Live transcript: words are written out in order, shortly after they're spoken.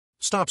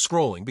stop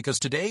scrolling because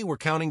today we're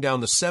counting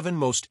down the 7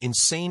 most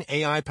insane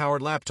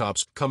AI-powered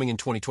laptops coming in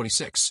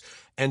 2026.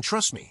 And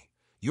trust me,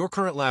 your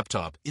current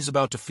laptop is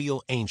about to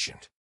feel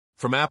ancient.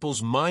 From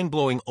Apple's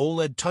mind-blowing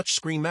OLED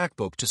touchscreen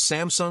MacBook to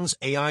Samsung's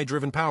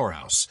AI-driven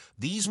powerhouse,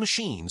 these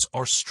machines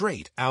are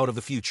straight out of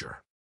the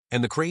future.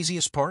 And the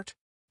craziest part?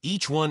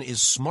 Each one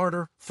is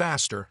smarter,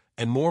 faster,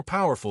 and more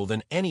powerful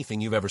than anything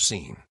you've ever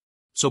seen.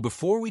 So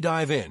before we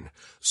dive in,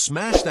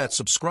 smash that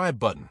subscribe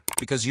button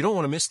because you don't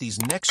want to miss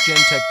these next-gen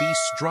tech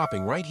beasts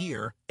dropping right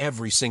here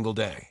every single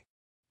day.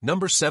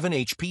 Number 7.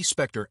 HP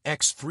Spectre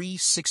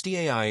X360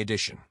 AI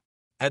Edition.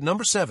 At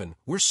number 7,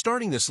 we're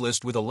starting this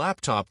list with a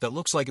laptop that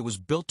looks like it was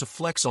built to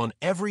flex on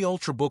every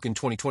Ultrabook in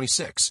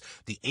 2026,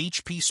 the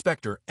HP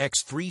Spectre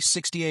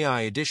X360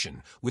 AI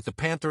Edition with the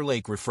Panther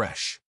Lake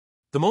refresh.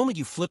 The moment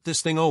you flip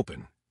this thing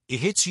open, it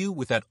hits you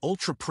with that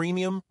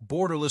ultra-premium,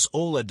 borderless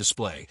OLED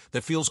display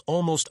that feels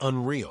almost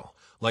unreal,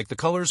 like the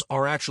colors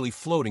are actually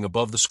floating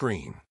above the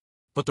screen.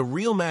 But the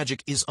real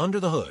magic is under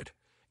the hood.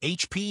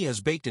 HP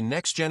has baked in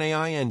next-gen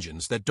AI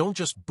engines that don't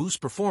just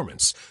boost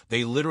performance,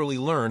 they literally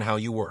learn how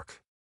you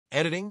work.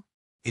 Editing?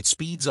 It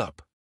speeds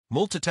up.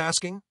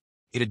 Multitasking?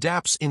 It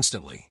adapts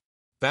instantly.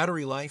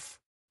 Battery life?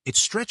 It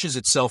stretches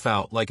itself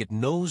out like it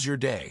knows your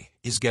day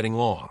is getting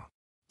long.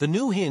 The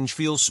new hinge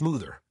feels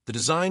smoother, the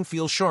design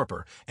feels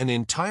sharper, and the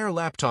entire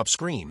laptop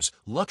screams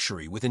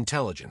luxury with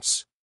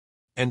intelligence.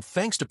 And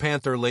thanks to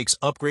Panther Lake's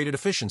upgraded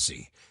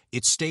efficiency,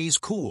 it stays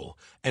cool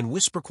and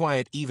whisper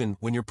quiet even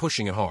when you're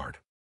pushing it hard.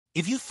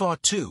 If you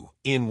thought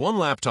 2-in-1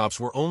 laptops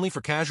were only for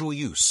casual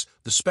use,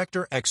 the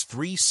Spectre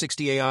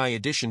X360 AI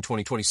Edition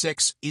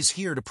 2026 is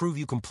here to prove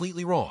you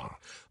completely wrong.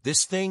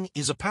 This thing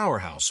is a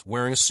powerhouse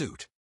wearing a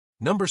suit.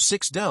 Number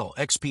 6. Dell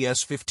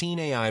XPS 15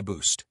 AI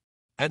Boost.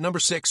 At number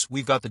 6,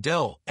 we've got the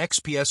Dell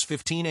XPS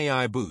 15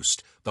 AI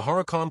Boost, the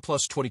Huracan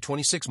Plus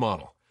 2026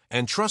 model.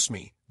 And trust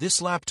me,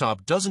 this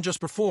laptop doesn't just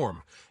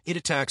perform, it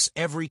attacks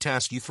every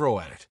task you throw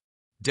at it.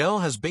 Dell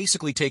has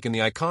basically taken the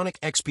iconic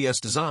XPS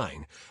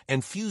design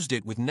and fused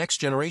it with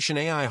next-generation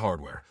AI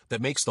hardware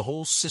that makes the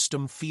whole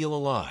system feel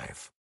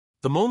alive.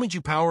 The moment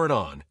you power it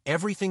on,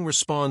 everything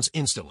responds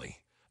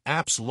instantly.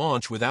 Apps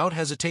launch without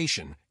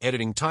hesitation,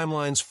 editing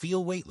timelines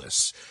feel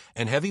weightless,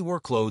 and heavy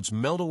workloads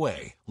melt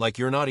away like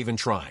you're not even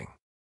trying.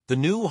 The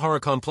new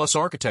Huracan Plus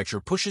architecture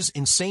pushes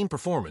insane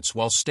performance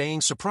while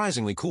staying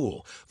surprisingly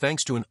cool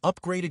thanks to an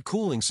upgraded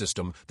cooling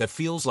system that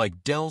feels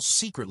like Dell's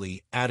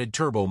secretly added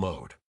turbo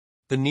mode.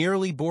 The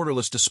nearly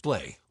borderless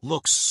display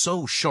looks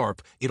so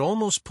sharp it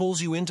almost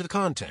pulls you into the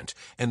content,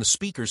 and the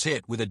speakers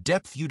hit with a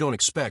depth you don't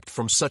expect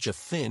from such a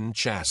thin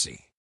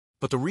chassis.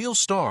 But the real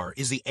star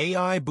is the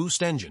AI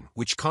Boost engine,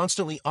 which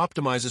constantly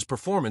optimizes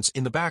performance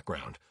in the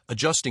background,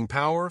 adjusting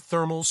power,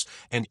 thermals,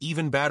 and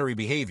even battery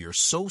behavior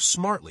so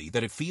smartly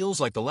that it feels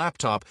like the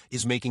laptop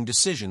is making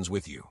decisions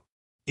with you.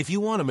 If you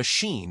want a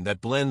machine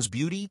that blends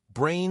beauty,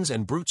 brains,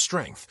 and brute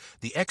strength,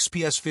 the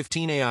XPS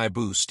 15 AI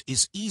Boost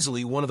is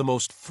easily one of the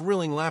most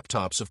thrilling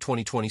laptops of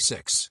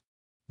 2026.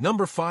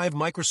 Number 5.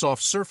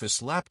 Microsoft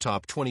Surface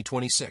Laptop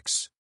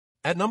 2026.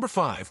 At number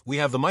 5, we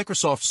have the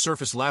Microsoft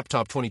Surface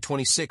Laptop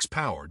 2026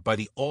 powered by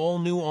the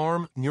all-new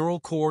ARM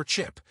Neural Core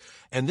chip.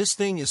 And this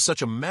thing is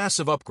such a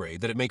massive upgrade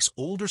that it makes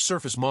older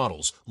Surface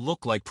models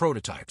look like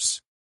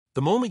prototypes.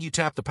 The moment you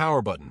tap the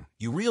power button,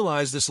 you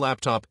realize this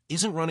laptop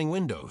isn't running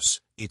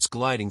Windows, it's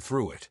gliding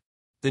through it.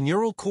 The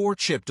Neural Core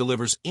chip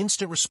delivers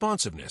instant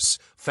responsiveness,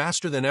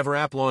 faster than ever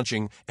app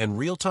launching, and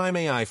real-time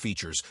AI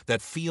features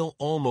that feel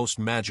almost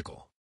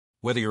magical.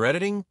 Whether you're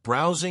editing,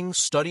 browsing,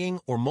 studying,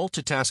 or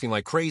multitasking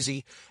like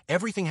crazy,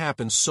 everything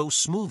happens so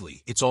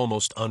smoothly it's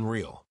almost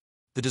unreal.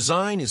 The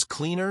design is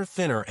cleaner,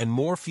 thinner, and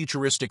more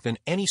futuristic than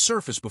any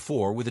Surface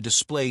before, with a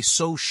display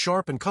so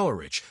sharp and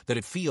color-rich that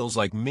it feels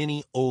like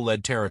mini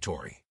OLED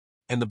territory.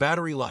 And the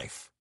battery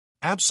life?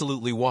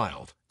 Absolutely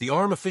wild. The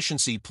ARM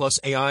efficiency plus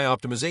AI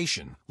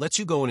optimization lets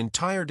you go an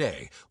entire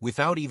day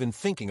without even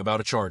thinking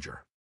about a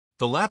charger.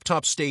 The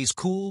laptop stays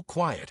cool,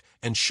 quiet,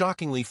 and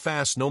shockingly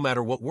fast no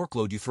matter what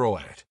workload you throw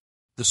at it.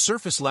 The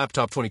Surface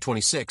Laptop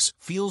 2026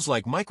 feels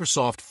like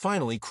Microsoft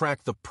finally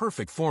cracked the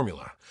perfect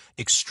formula: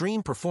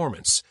 extreme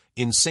performance,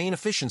 insane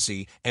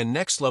efficiency, and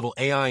next-level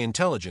AI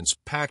intelligence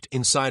packed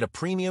inside a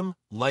premium,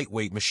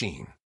 lightweight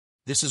machine.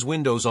 This is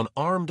Windows on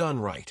ARM done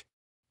right.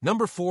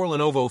 Number 4.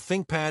 Lenovo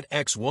ThinkPad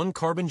X1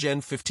 Carbon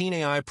Gen 15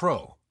 AI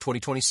Pro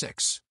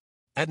 2026.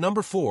 At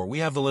number 4, we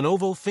have the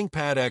Lenovo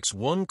ThinkPad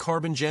X1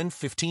 Carbon Gen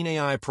 15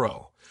 AI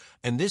Pro.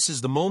 And this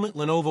is the moment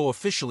Lenovo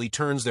officially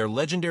turns their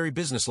legendary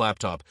business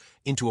laptop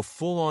into a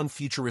full-on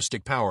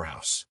futuristic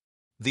powerhouse.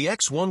 The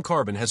X1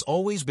 Carbon has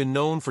always been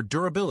known for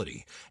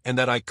durability and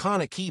that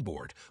iconic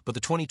keyboard, but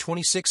the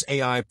 2026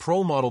 AI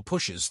Pro model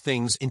pushes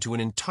things into an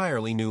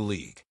entirely new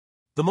league.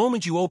 The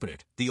moment you open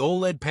it, the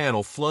OLED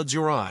panel floods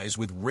your eyes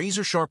with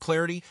razor-sharp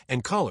clarity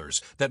and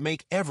colors that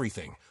make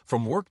everything,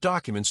 from work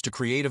documents to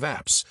creative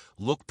apps,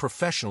 look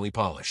professionally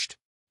polished.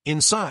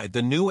 Inside,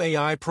 the new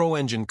AI Pro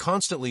engine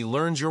constantly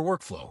learns your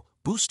workflow,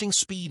 boosting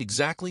speed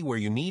exactly where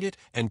you need it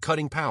and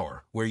cutting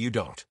power where you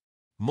don't.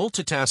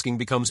 Multitasking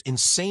becomes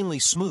insanely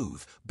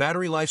smooth,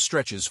 battery life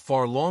stretches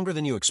far longer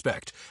than you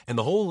expect, and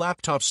the whole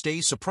laptop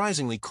stays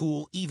surprisingly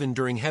cool even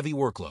during heavy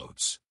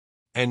workloads.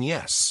 And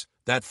yes,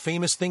 that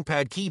famous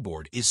ThinkPad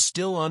keyboard is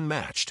still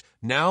unmatched,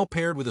 now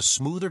paired with a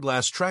smoother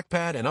glass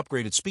trackpad and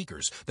upgraded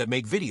speakers that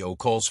make video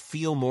calls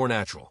feel more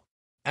natural.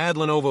 Add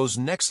Lenovo's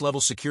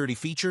next-level security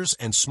features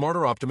and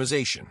smarter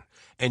optimization,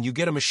 and you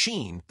get a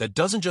machine that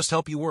doesn't just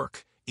help you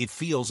work, it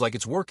feels like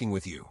it's working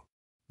with you.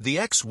 The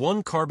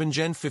X1 Carbon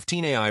Gen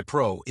 15 AI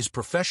Pro is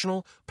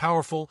professional,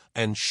 powerful,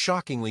 and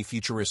shockingly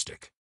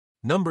futuristic.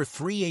 Number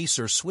 3.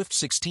 Acer Swift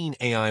 16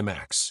 AI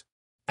Max.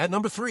 At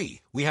number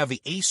 3, we have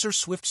the Acer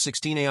Swift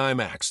 16 AI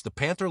Max, the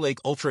Panther Lake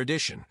Ultra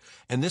Edition,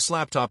 and this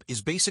laptop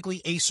is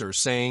basically Acer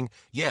saying,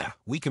 yeah,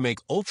 we can make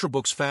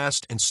Ultrabooks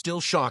fast and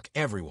still shock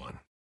everyone.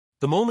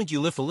 The moment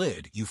you lift the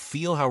lid, you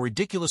feel how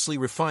ridiculously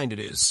refined it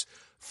is.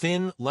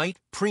 Thin, light,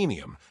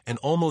 premium, and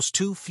almost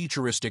too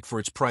futuristic for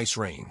its price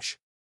range.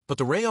 But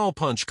the real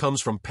punch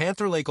comes from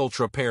Panther Lake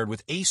Ultra paired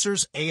with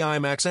Acer's AI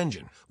Max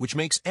engine, which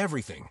makes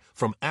everything,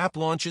 from app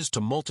launches to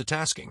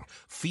multitasking,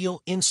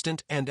 feel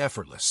instant and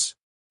effortless.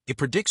 It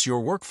predicts your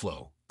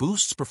workflow,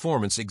 boosts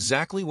performance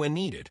exactly when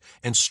needed,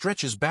 and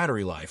stretches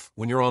battery life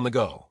when you're on the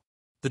go.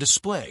 The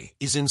display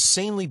is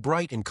insanely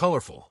bright and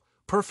colorful,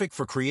 perfect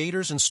for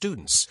creators and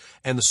students,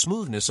 and the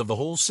smoothness of the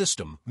whole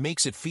system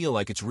makes it feel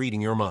like it's reading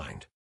your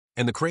mind.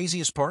 And the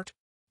craziest part?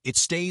 It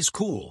stays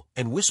cool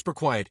and whisper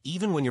quiet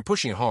even when you're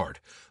pushing it hard,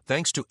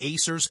 thanks to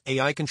Acer's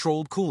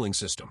AI-controlled cooling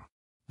system.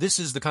 This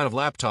is the kind of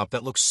laptop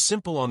that looks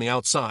simple on the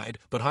outside,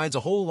 but hides a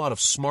whole lot of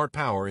smart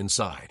power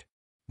inside.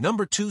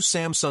 Number 2.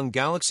 Samsung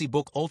Galaxy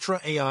Book Ultra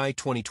AI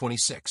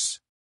 2026.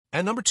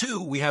 At number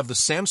 2, we have the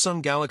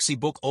Samsung Galaxy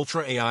Book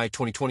Ultra AI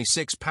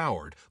 2026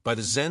 powered by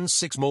the Zen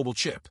 6 mobile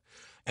chip.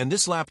 And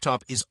this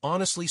laptop is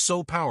honestly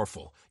so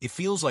powerful, it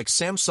feels like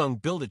Samsung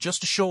built it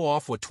just to show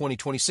off what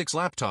 2026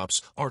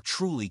 laptops are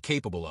truly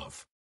capable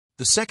of.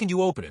 The second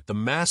you open it, the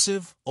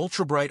massive,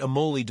 ultra-bright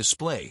AMOLED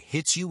display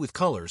hits you with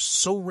colors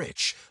so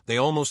rich they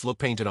almost look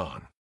painted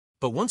on.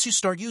 But once you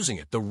start using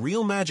it, the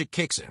real magic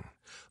kicks in.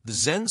 The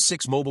Zen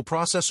 6 mobile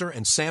processor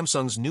and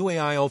Samsung's new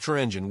AI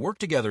Ultra engine work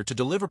together to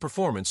deliver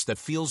performance that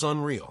feels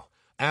unreal.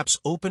 Apps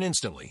open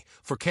instantly,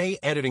 4K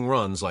editing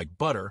runs like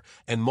butter,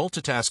 and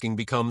multitasking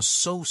becomes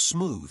so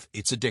smooth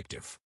it's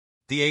addictive.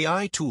 The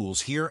AI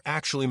tools here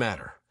actually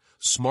matter.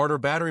 Smarter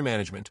battery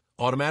management,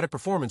 automatic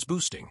performance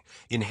boosting,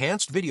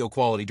 enhanced video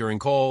quality during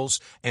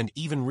calls, and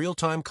even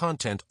real-time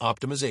content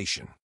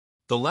optimization.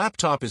 The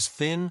laptop is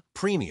thin,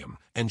 premium,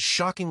 and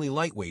shockingly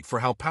lightweight for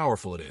how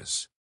powerful it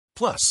is.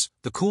 Plus,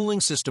 the cooling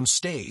system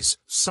stays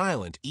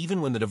silent even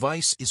when the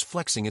device is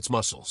flexing its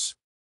muscles.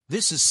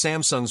 This is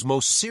Samsung's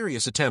most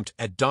serious attempt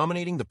at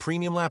dominating the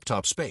premium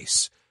laptop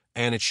space,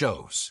 and it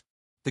shows.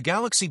 The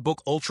Galaxy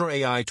Book Ultra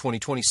AI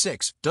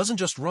 2026 doesn't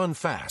just run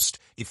fast,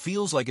 it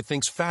feels like it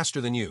thinks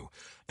faster than you.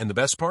 And the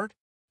best part?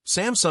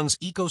 Samsung's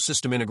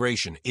ecosystem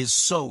integration is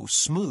so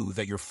smooth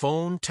that your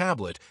phone,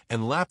 tablet,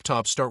 and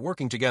laptop start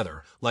working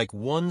together like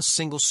one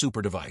single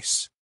super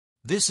device.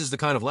 This is the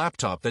kind of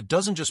laptop that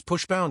doesn't just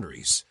push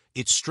boundaries,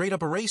 it straight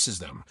up erases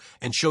them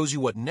and shows you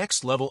what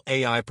next-level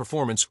AI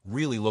performance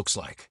really looks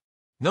like.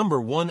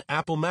 Number 1.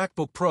 Apple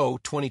MacBook Pro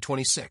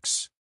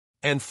 2026.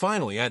 And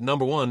finally, at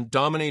number 1,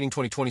 dominating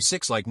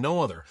 2026 like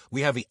no other,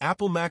 we have the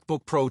Apple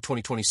MacBook Pro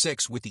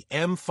 2026 with the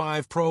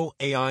M5 Pro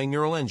AI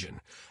Neural Engine.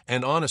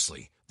 And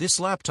honestly, this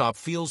laptop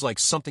feels like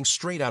something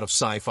straight out of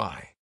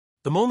sci-fi.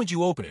 The moment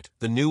you open it,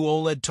 the new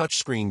OLED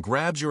touchscreen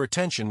grabs your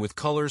attention with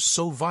colors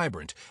so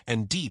vibrant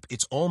and deep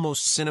it's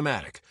almost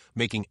cinematic,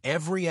 making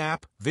every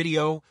app,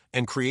 video,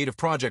 and creative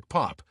project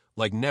pop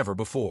like never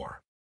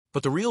before.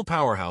 But the real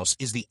powerhouse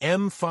is the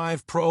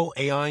M5 Pro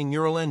AI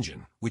Neural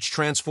Engine, which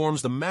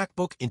transforms the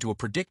MacBook into a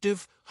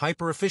predictive,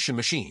 hyper-efficient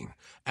machine.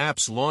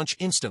 Apps launch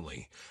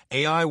instantly,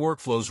 AI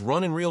workflows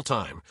run in real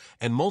time,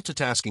 and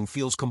multitasking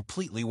feels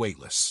completely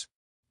weightless.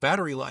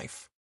 Battery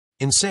life?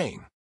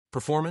 Insane.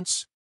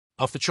 Performance?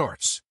 Off the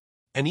charts.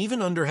 And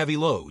even under heavy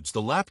loads,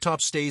 the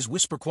laptop stays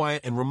whisper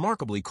quiet and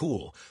remarkably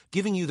cool,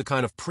 giving you the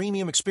kind of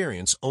premium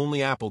experience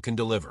only Apple can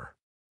deliver.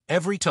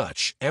 Every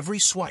touch, every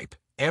swipe,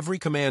 every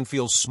command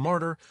feels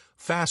smarter,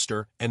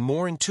 faster, and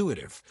more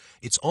intuitive.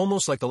 It's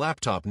almost like the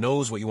laptop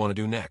knows what you want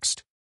to do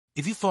next.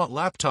 If you thought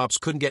laptops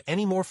couldn't get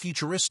any more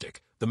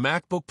futuristic, the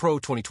MacBook Pro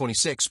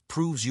 2026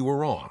 proves you were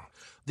wrong.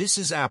 This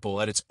is Apple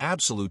at its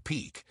absolute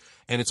peak,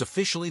 and it's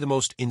officially the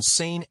most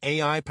insane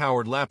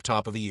AI-powered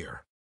laptop of the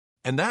year.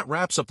 And that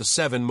wraps up the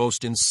 7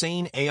 most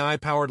insane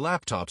AI-powered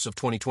laptops of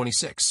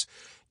 2026,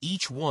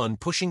 each one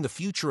pushing the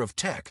future of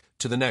tech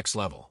to the next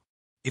level.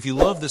 If you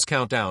love this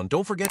countdown,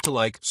 don't forget to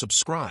like,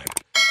 subscribe,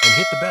 and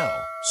hit the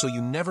bell so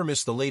you never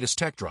miss the latest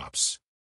tech drops.